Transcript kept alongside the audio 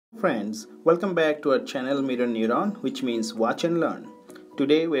Friends, welcome back to our channel Mirror Neuron, which means watch and learn.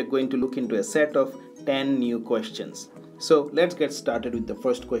 Today we are going to look into a set of 10 new questions. So let's get started with the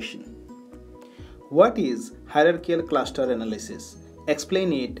first question. What is hierarchical cluster analysis?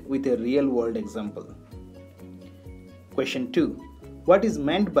 Explain it with a real world example. Question 2. What is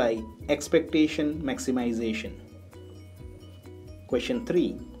meant by expectation maximization? Question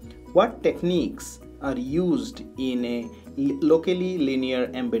 3. What techniques are used in a locally linear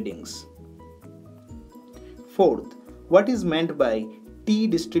embeddings? Fourth, what is meant by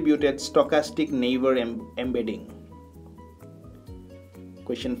T-distributed stochastic neighbor embedding?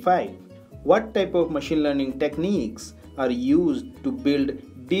 Question 5. What type of machine learning techniques are used to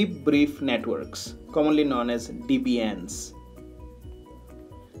build deep brief networks, commonly known as DBNs?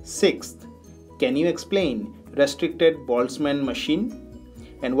 Sixth, can you explain restricted Boltzmann machine?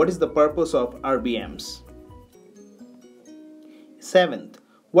 And what is the purpose of RBMs? Seventh,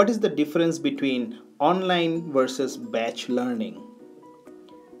 what is the difference between online versus batch learning?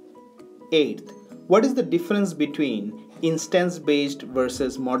 Eighth, what is the difference between instance-based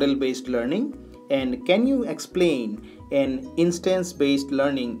versus model-based learning? And can you explain an instance-based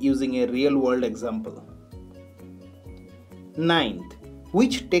learning using a real-world example? Ninth,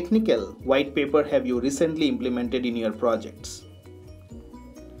 which technical white paper have you recently implemented in your projects?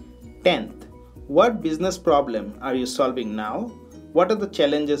 10th, what business problem are you solving now? What are the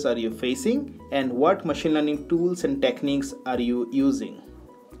challenges are you facing? And what machine learning tools and techniques are you using?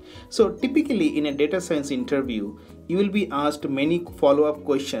 So typically in a data science interview, you will be asked many follow-up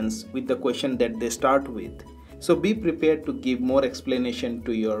questions with the question that they start with. So be prepared to give more explanation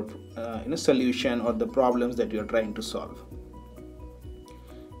to your solution or the problems that you are trying to solve.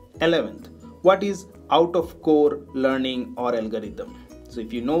 11th, what is out-of-core learning or algorithm? So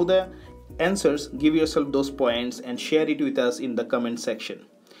if you know the answers, give yourself those points and share it with us in the comment section.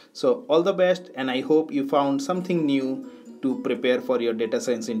 So all the best, and I hope you found something new to prepare for your data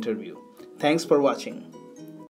science interview. Thanks for watching.